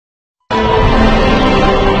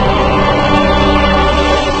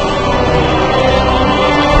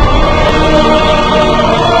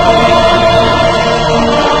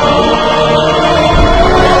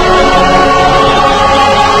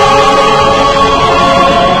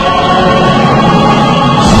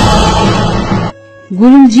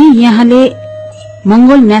गुरुङजी, यहाँले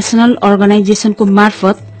मंगल नेशनल अर्गनाइजेशनको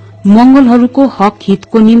मार्फत मंगलहरूको हक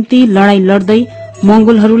हितको निम्ति लडाई लड्दै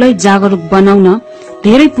मंगलहरूलाई जागरूक बनाउन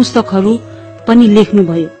धेरै पुस्तकहरू पनि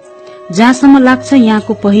लेख्नुभयो। जहाँसम्म लाग्छ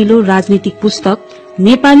यहाँको पहिलो राजनीतिक पुस्तक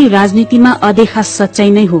नेपाली राजनीतिमा अदेखा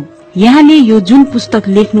सच्चाई नै हो। यहाँले यो जुन पुस्तक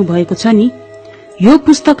लेख्नु भएको छ नि, यो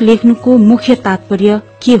पुस्तक लेख्नुको मुख्य तात्पर्य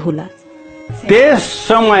के होला? त्यस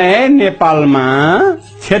समय नेपालमा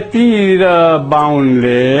क्षेत्री र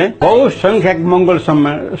बाहुनले बहुसंख्यक मंगल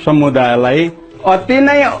समुदायलाई अति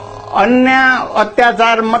नै अन्याय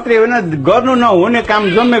अत्याचार मात्रै होइन, गर्नु नहुने काम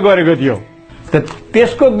जम्मै गरेको थियो।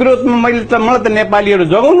 त्यसको विरोधमा मलाई त नेपालीहरू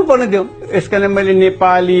जगाउनु पर्ने थियो। यसकारण मैले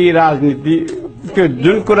नेपाली राजनीति त्यो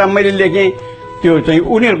जुन कुरा मैले लेखेँ त्यो चाहिँ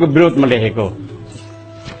उनीहरूको विरोधमा लेखेको।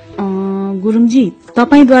 गुरुङजी,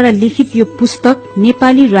 तपाईद्वारा लिखित यो पुस्तक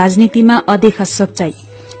नेपाली राजनीतिमा अदेखा सच्चाई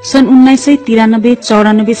सन्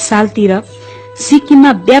 1993-94 सालतिर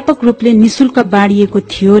सिक्किममा व्यापक रूपले निशुल्क बाँडिएको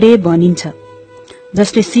थियो रे भनिन्छ,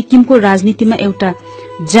 जसले सिक्किमको राजनीतिमा एउटा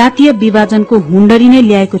जातीय विभाजनको हुण्डरी नै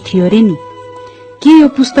ल्याएको थियो रे नि। के यो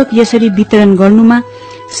पुस्तक यसरी वितरण गर्नुमा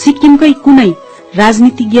सिक्किमकै कुनै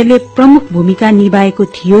राजनीतिज्ञले प्रमुख भूमिका निभाएको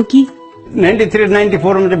थियो कि?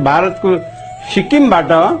 93-94 मा चाहिँ भारतको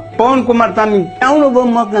सिक्किमबाट पवन कुमार चामलिङ आउनुभयो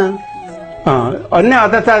मकहाँ। अन्य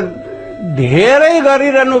अत्याचार धेरै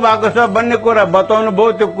गरिरहनु भएको छ भन्ने कुरा बताउनु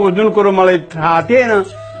भयो। त्यो जुन कुरो मलाई थाहा थिएन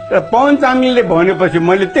र पवन चामलिङले भनेपछि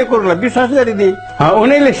मैले त्यो कुरोलाई विश्वास गरिदिएँ।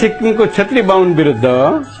 उनीहरूले सिक्किमको क्षेत्री बाहुन विरुद्ध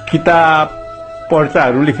किताब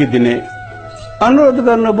पर्चाहरू लेखिदिने अनुरोध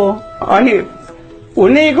गर्नुभयो। अनि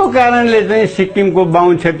उनीको कारणले चाहिँ सिक्किमको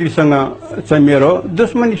बाहुन क्षेत्रीसँग चाहिँ मेरो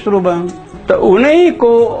दुश्मनी सुरु भयो। त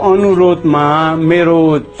उनीको अनुरोधमा मेरो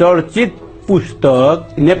चर्चित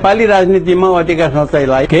पुस्तक नेपाली राजनीतिमा अतिका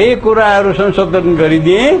सच्चाईलाई केही कुराहरू संशोधन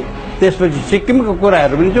गरिदिए। त्यसपछि सिक्किमको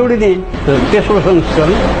कुराहरू पनि जोडिदिए। तेस्रो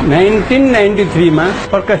संस्करण 1993 मा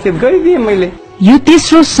प्रकाशित गरिदिए मैले। यो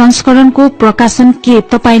तेस्रो संस्करणको प्रकाशन के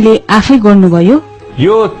तपाईले आफै गर्नुभयो?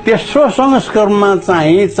 यो तेस्रो संस्करणमा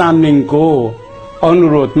चाहिँ चामलिङको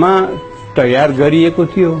अनुरोधमा तयार गरिएको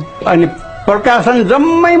थियो। अनि प्रकाशन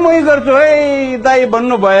जम्मै मै गर्छु है दाई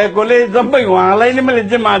भन्नु भएकोले जम्मै उहाँलाई नै मैले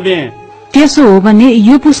जिम्मा दिएँ। त्यसो हो भने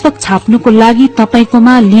यो पुस्तक छाप्नुको लागि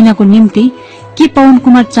तपाईकोमा लिनको निम्ति के पवन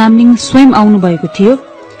कुमार चामलिङ स्वयं आउनु भएको थियो?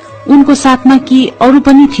 उनको साथमा कि अरू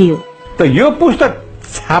पनि थियो? त यो पुस्तक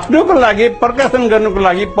छाप्नुको लागि प्रकाशन गर्नुको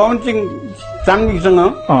लागि पवन चामलिङसँग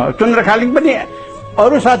चन्द्र खालिङ पनि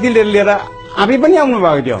अरू साथीले लिएर आफै पनि आउनु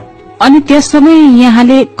भएको थियो। अनि त्यस समय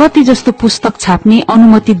यहाँले कति जस्तो पुस्तक छाप्ने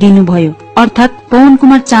अनुमति दिनुभयो? अर्थात पवन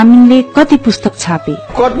कुमार चामलिङले कति पुस्तक छापे?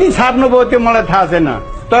 कति छाप्नुभयो त्यो मलाई थाहा छैन,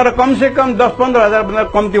 तर कमसे कम 10-15 हजार भन्दा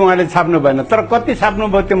कम्ती उहाँले छाप्नु भएन। तर कति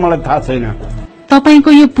छाप्नुभयो त्यो मलाई थाहा छैन।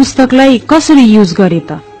 तपाईको यो पुस्तकलाई कसरी युज गरे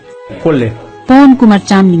त? कसले? पवन कुमार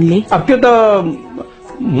चामलिङले। अब त्यो त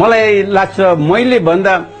मलाई लाग्छ मैले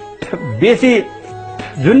भन्दा बेसी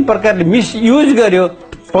जुन प्रकारले मिसयुज गर्यो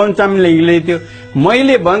पवन चामलिङले, त्यो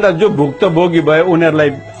मैले भन्दा जो भुक्तभोगी भयो उनीहरूलाई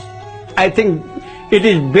I think it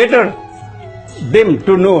is better them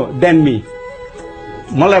to know than me.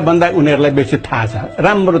 मलाई भन्दा उनीहरूलाई बेसी थाहा छ,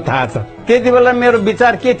 राम्रो थाहा छ। त्यति बेला मेरो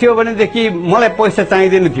विचार के थियो भनेदेखि मलाई पैसा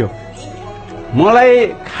चाहिँदैन थियो। मलाई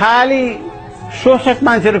खाली शोषक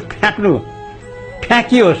मान्छेहरू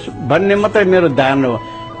फ्याँकियोस् भन्ने मात्रै मेरो धारणा हो।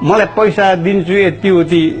 मलाई पैसा दिन्छु यति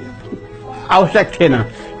उति आवश्यक थिएन।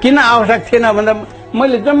 किन आवश्यक थिएन भन्दा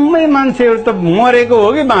मैले जम्मै मान्छेहरू त मरेको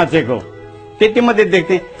हो कि बाँचेको त्यति मात्रै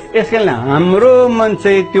देख्थेँ। यसकारण हाम्रो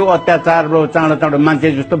मान्छे त्यो अत्याचार र चाँडो चाँडो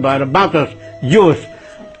मान्छे जस्तो भएर बाँचोस् जोस्।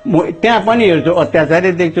 म त्यहाँ पनि हेर्छु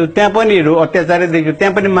अत्याचारै देख्छु, त्यहाँ पनि हेर्छु अत्याचारै देख्छु,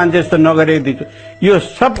 त्यहाँ पनि मान्छे जस्तो नगरेको देख्छु। यो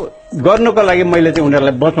सब गर्नुको लागि मैले चाहिँ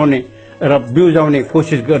उनीहरूलाई बचाउने र बिउजाउने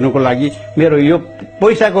कोसिस गर्नुको लागि मेरो यो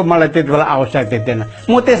पैसाको मलाई त्यति बेला आवश्यकता थिएन।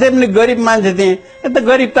 म त्यसै पनि गरिब मान्छे थिएँ, त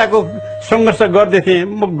गरिबताको संघर्ष गर्दै थिएँ,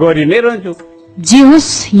 म गरि नै रहन्छु। जे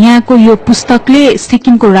होस्, यहाँको यो पुस्तकले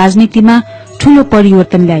सिक्किमको राजनीतिमा ठूलो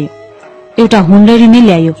परिवर्तन ल्यायो, एउटा हुण्डरी नै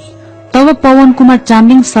ल्यायो। तब पवन कुमार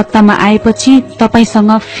चामलिङ सत्तामा आएपछि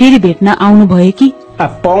तपाईसँग फेरि भेट्न आउनुभयो कि?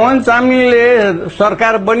 पवन चामलिङले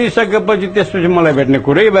सरकार बनिसकेपछि त्यसपछि मलाई भेट्ने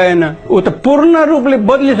कुरै भएन। ऊ त पूर्ण रूपले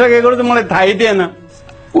बदलिसकेको त मलाई थाहै थिएन।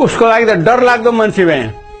 उसको लागि त डरलाग्दो मान्छे भए।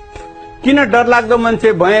 किन डरलाग्दो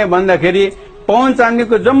मान्छे भए भन्दाखेरि पवन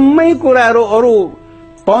चामलिङको जम्मै कुराहरू अरू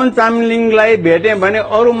पवन चामलिङलाई भेटे भने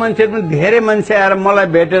अरू मान्छे पनि धेरै मान्छे आएर मलाई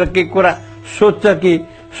भेटेर के कुरा सोध्छ कि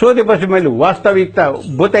सोधेपछि मैले वास्तविकता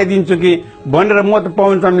बताइदिन्छु कि भनेर म त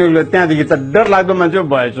पवन चामलिङले त्यहाँदेखि त डरलाग्दो मान्छे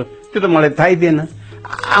भएछु। त्यो त मलाई थाहै थिएन।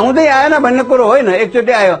 आउँदै आएन भन्ने कुरो होइन,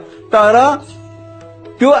 एकचोटि आयो, तर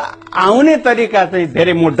त्यो आउने तरिका चाहिँ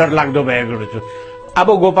धेरै म डरलाग्दो भएको छु। अब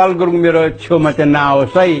गोपाल गुरुङ मेरो छेउमा चाहिँ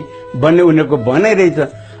नआओस् है भन्ने उनीहरूको भनाइ रहेछ।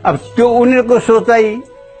 अब त्यो उनीहरूको सोचाइ,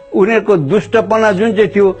 उनीहरूको दुष्टपना जुन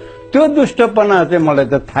चाहिँ थियो, त्यो दुष्टपना चाहिँ मलाई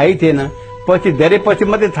त थाहै थिएन। धेरै पछि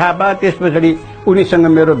मात्रै थाहा भयो। त्यस पछाडि उनीसँग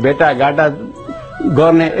मेरो भेटाघाटा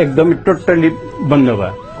गर्ने एकदमै टोटल्ली बन्द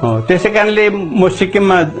भयो। त्यसै कारणले म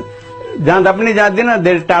सिक्किममा जाँदा पनि जाँदिनँ,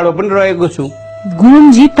 धेरै टाढो पनि रहेको छु।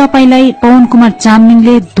 गुरुङजी, तपाईलाई पवन कुमार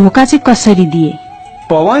चामलिङले धोका चाहिँ कसरी दिए?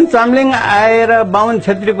 पवन चामलिङ आएर बाहुन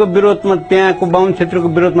छेत्रीको विरोधमा, त्यहाँको बाहुन छेत्रीको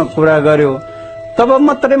विरोधमा कुरा गर्यो, तब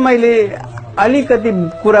मात्रै मैले अलिकति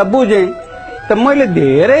कुरा बुझेँ। त मैले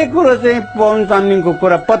धेरै कुरो चाहिँ पवन चामलिङको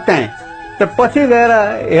कुरा पत्याएँ। तर पछि गएर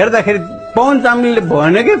हेर्दाखेरि पवन चामलिङले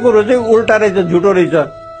भनेकै कुरो चाहिँ उल्टा रहेछ, झुटो रहेछ।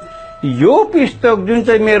 यो पुस्तक जुन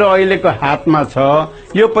चाहिँ मेरो अहिलेको हातमा छ,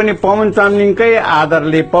 यो पनि पवन चामलिङकै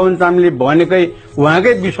आधारले, पवन चामलिङले भनेकै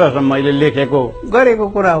उहाँकै विश्वासमा मैले लेखेको गरेको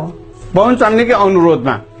कुरा हो, पवन चामलिङकै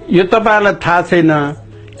अनुरोधमा। यो तपाईहरुलाई थाहा छैन,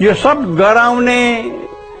 यो सब गराउने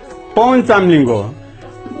पवन चामलिङ हो।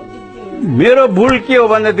 मेरो भूल के हो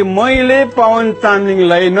भन्दाखेरि मैले पवन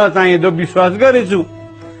चामलिङलाई नचाहिँदो विश्वास गरेछु,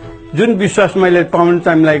 जुन विश्वास मैले पवन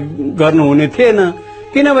चामलिङलाई गर्नुहुने थिएन।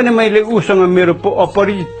 किनभने मैले उसँग मेरो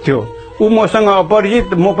अपरिचित थियो, ऊ मसँग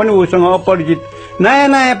अपरिचित, म पनि उसँग अपरिचित, नयाँ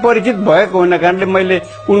नयाँ परिचित भएको हुन कारणले मैले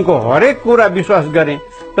उनको हरेक कुरा विश्वास गरेँ।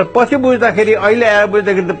 तर पछि बुझ्दाखेरि, अहिले आएर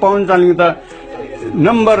बुझ्दाखेरि त पवन चामलिङ त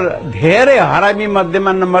नम्बर धेरै हरामी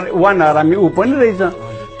मध्येमा नम्बर 1 हरामी ऊ पनि रहेछ।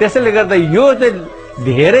 त्यसैले गर्दा यो चाहिँ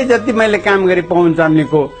धेरै जति मैले काम गरेँ पवन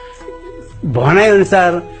चामलिङको भनाइ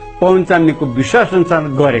अनुसार, पवन चामलिङको विश्वास अनुसार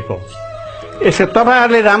गरेको। यसो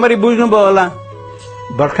तपाईहरुले राम्ररी बुझ्नुभयो होला।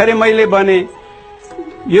 भर्खरै मैले भने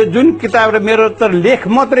यो जुन किताब मेरो त लेख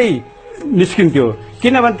मात्रै निस्किन्थ्यो,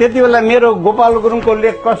 किनभने त्यति बेला मेरो गोपाल गुरुङको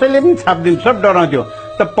लेख कसैले पनि छाप्दिन, सब डराउँथ्यो।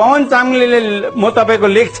 त पवन चामलिङले म तपाईको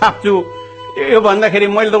लेख छाप्छु यो भन्दाखेरि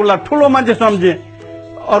मैले त उसलाई ठुलो मान्छे सम्झेँ,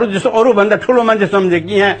 अरू भन्दा ठुलो मान्छे सम्झेँ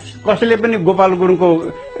कि यहाँ कसैले पनि गोपाल गुरुङको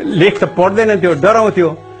लेख त पढ्दैन थियो, डराउँथ्यो।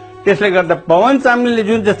 त्यसले गर्दा पवन चामलिङले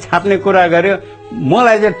जुन चाहिँ छाप्ने कुरा गर्यो,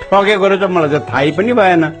 मलाई चाहिँ ठगेको रहेछ, मलाई चाहिँ थाहै पनि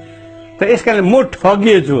भएन। त यसकारण म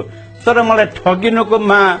ठगिएछु, तर मलाई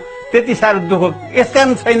ठगिनुकोमा त्यति साह्रो दुःख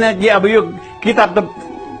यसकारण छैन कि अब यो किताब त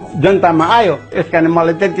जनतामा आयो, यसकारण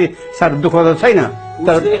मलाई त्यति साह्रो दुःख त छैन,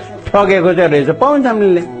 तर ठगेको चाहिँ रहेछ पवन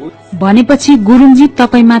चामलिङले। भनेपछि गुरुङजी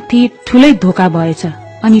तपाईमाथि ठुलै धोका भएछ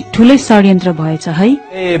अनि ठुलै षड्यन्त्र भएछ है?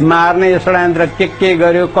 ए मार्ने षड्यन्त्र के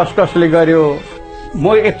गर्यो, कसले गर्यो।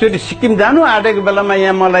 म एकचोटि सिक्किम जानु आँटेको बेलामा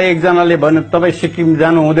यहाँ मलाई एकजनाले भन्यो तपाईँ सिक्किम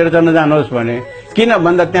जानु हुँदै रहेछ, नजानुहोस् भने। किन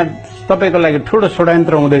भन्दा त्यहाँ तपाईँको लागि ठुलो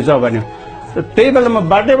षड्यन्त्र हुँदैछ भन्यो। त्यही बेला म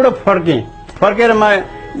बाटैबाट फर्केर म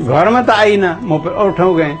घरमा त आइनँ, म अरू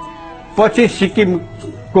ठाउँ गएँ। पछि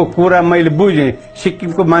सिक्किमको कुरा मैले बुझेँ,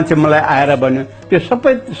 सिक्किमको मान्छे मलाई आएर भन्यो त्यो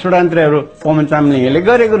सबै षड्यन्त्रहरू पवन चामलिङले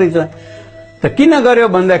गरेको रहेछ। त किन गर्यो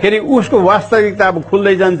भन्दाखेरि उसको वास्तविकता अब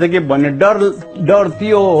खुल्दै जान्छ कि भन्ने डर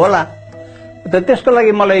थियो होला। त त्यसको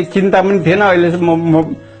लागि मलाई चिन्ता पनि थिएन, अहिले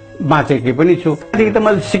म बाँचेकै पनि छु। त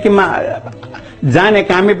मैले सिक्किममा जाने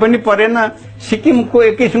कामै पनि परेन। सिक्किमको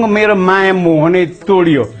एक किसिमको मेरो माया मोह नै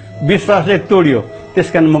तोडियो, विश्वासले तोडियो,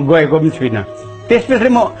 त्यसकारण म गएको पनि छुइनँ। त्यसपछि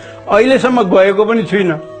म अहिलेसम्म गएको पनि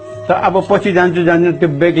छुइनँ। त अब पछि जान्छु त्यो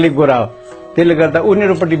बेग्लै कुरा हो। त्यसले गर्दा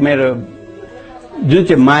उनीहरूपट्टि मेरो जुन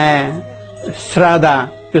चाहिँ माया, श्रद्धा,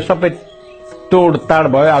 त्यो सबै तोडताड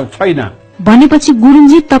भयो, अब छैन। भनेपछि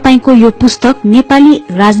गुरुङजी तपाईको यो पुस्तक नेपाली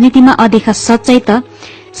राजनीतिमा अदेखा सच्चाइ त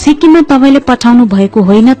सिक्किममा तपाईले पठाउनु भएको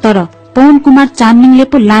होइन, तर पवन कुमार चामलिङले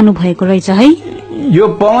पो लानु भएको रहेछ है? यो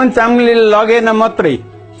पवन चामलिङले लगेन मात्रै,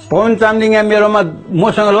 पवन चामलिङ मेरोमा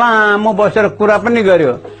मसँग लामो बसेर कुरा पनि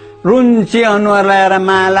गर्यो, रुन्ची अनुहार लगाएर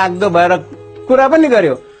माया लाग्दो भएर कुरा पनि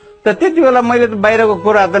गर्यो। त त्यति बेला मैले त बाहिरको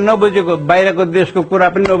कुरा त नबुझेको, बाहिरको देशको कुरा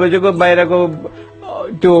पनि नबुझेको, बाहिरको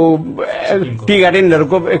त्यो टी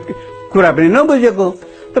गार्डनहरूको कुरा पनि नबुझेको।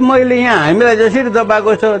 त मैले यहाँ हामीलाई जसरी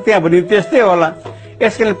दबाएको छ त्यहाँ पनि त्यस्तै होला।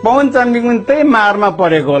 यसकारण पवन चामलिङ पनि त्यही मारमा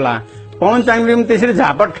परेको होला, पवन चामलिङ पनि त्यसरी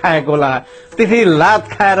झापट खाएको होला, त्यसरी लात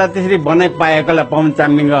खाएर त्यसरी बनाइ पाएको होला पवन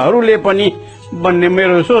चामलिङहरूले पनि भन्ने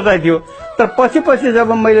मेरो सोचाइ थियो। तर पछि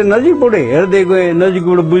जब मैले नजिकबाट हेर्दै गएँ,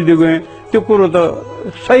 नजिकबाट बुझ्दै गएँ, त्यो कुरो त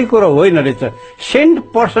सही कुरो होइन रहेछ,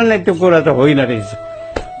 100% नै त्यो कुरा त होइन रहेछ।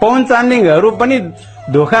 पवन चामलिङहरू पनि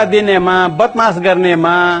धोका दिनेमा, बदमास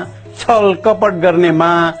गर्नेमा, छल कपट गर्नेमा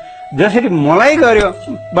जसरी मलाई गर्यो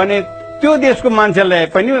भने त्यो देशको मान्छेलाई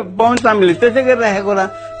पनि पवन चामलिङले त्यसै गरिराखेको होला।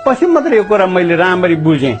 पछि मात्र यो कुरा मैले राम्ररी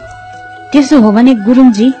बुझेँ। त्यसो हो भने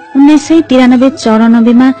गुरुङजी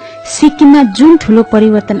 1993-94 मा सिक्किममा जुन ठूलो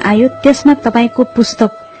परिवर्तन आयो त्यसमा तपाईको पुस्तक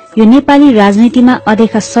यो नेपाली राजनीतिमा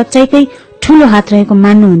अदेखा सच्चाइकै ठूलो हात रहेको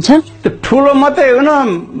मान्नुहुन्छ? त्यो ठूलो मात्रै होइन,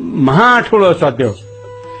 महा ठूलो सत्य।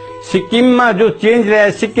 सिक्किममा जो चेन्ज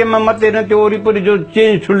ल्याए, सिक्किममा मात्रै होइन त्यो वरिपरि जो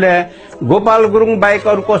चेन्ज ल्याए, गोपाल गुरुङ बाहेक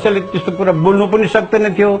अरू कसैले त्यस्तो कुरा बोल्नु पनि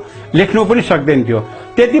सक्दैन थियो, लेख्नु पनि सक्दैन थियो।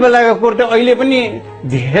 त्यति बेलाको कुरो त अहिले पनि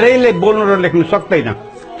धेरैले बोल्नु र लेख्नु सक्दैन,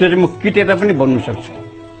 त्यो चाहिँ म किटेर पनि भन्नु सक्छु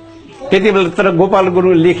त्यति बेला। तर गोपाल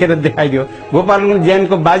गुरुङ लेखेर देखाइदियो, गोपाल गुरुङ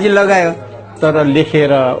ज्यानको बाजी लगायो तर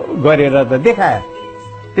लेखेर गरेर त देखायो।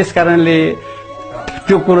 त्यसकारणले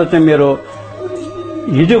त्यो कुरो चाहिँ मेरो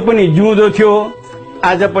हिजो पनि जिउँदो थियो,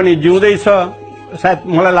 आज पनि जिउँदैछ, सायद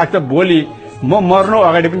मलाई लाग्छ भोलि म मर्नु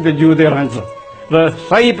अगाडि पनि त्यो जिउँदै रहन्छ र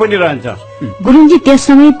सही पनि रहन्छ। गुरुङजी, त्यस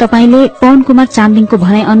समय तपाईले पवन कुमार चामलिङको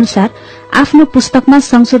भनाइ अनुसार आफ्नो पुस्तकमा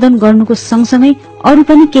संशोधन गर्नुको सँगसँगै अरू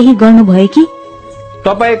पनि केही गर्नुभयो कि?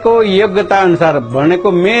 तपाईको योग्यता अनुसार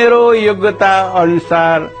भनेको मेरो योग्यता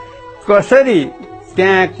अनुसार कसरी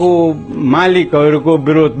त्यहाँको मालिकहरूको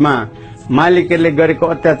विरोधमा, मालिकहरूले गरेको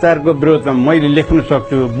अत्याचारको विरोधमा मैले लेख्न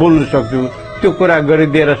सक्छु, बोल्न सक्छु, त्यो कुरा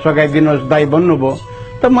गरिदिएर सघाइदिनुहोस् दाइ भन्नुभयो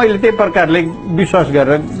त मैले त्यही प्रकारले विश्वास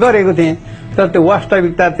गरेर गरेको थिएँ। तर त्यो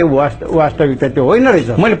वास्तविकता त्यो होइन रहेछ।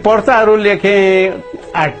 मैले पर्चाहरू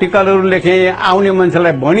लेखेँ, आर्टिकलहरू लेखेँ, आउने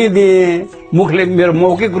मान्छेलाई भनिदिएँ, मुखले मेरो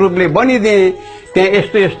मौखिक रूपले भनिदिएँ त्यहाँ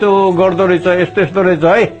यस्तो यस्तो गर्दो रहेछ, यस्तो यस्तो रहेछ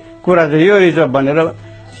है, कुरा चाहिँ यो रहेछ भनेर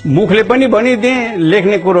मुखले पनि भनिदिएँ,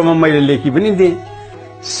 लेख्ने कुरोमा मैले लेखी पनि दिएँ।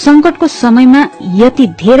 संकटको समयमा यति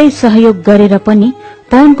धेरै सहयोग गरेर पनि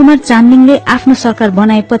पवन कुमार चामलिङले आफ्नो सरकार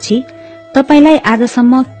बनाएपछि तपाईलाई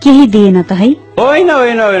आजसम्म केही दिएन त है? होइन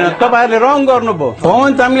होइन होइन, तपाईहरुले रङ गर्नुभयो।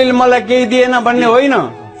 पवन चामलिङले मलाई केही दिएन भन्ने होइन,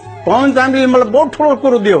 पवन चामलिङले मलाई बहुत ठुलो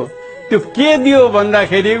कुरो दियो। त्यो के दियो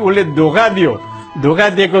भन्दाखेरि उसले धोका दियो, धोका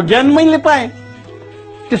दिएको ज्ञान मैले पाएँ।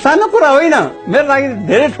 त्यो सानो कुरा होइन, मेरो लागि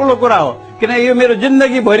धेरै ठुलो कुरा हो, किन यो मेरो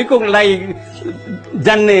जिन्दगी भरिको लागि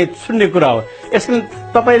जान्ने सुन्ने कुरा हो। यसले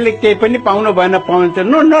तपाईले केही पनि पाउनु भएन पवन चाहिँ,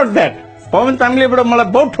 नो नट द्याट। पवन चामलिङबाट मलाई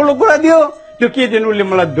बहुत ठुलो कुरा दियो, त्यो के दिन उसले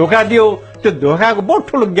मलाई धोका दियो, त्यो धोकाको बहुत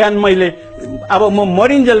ठुलो ज्ञान मैले अब म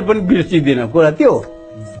मरिन्जेल पनि बिर्सिदिनँ कुरा त्यो।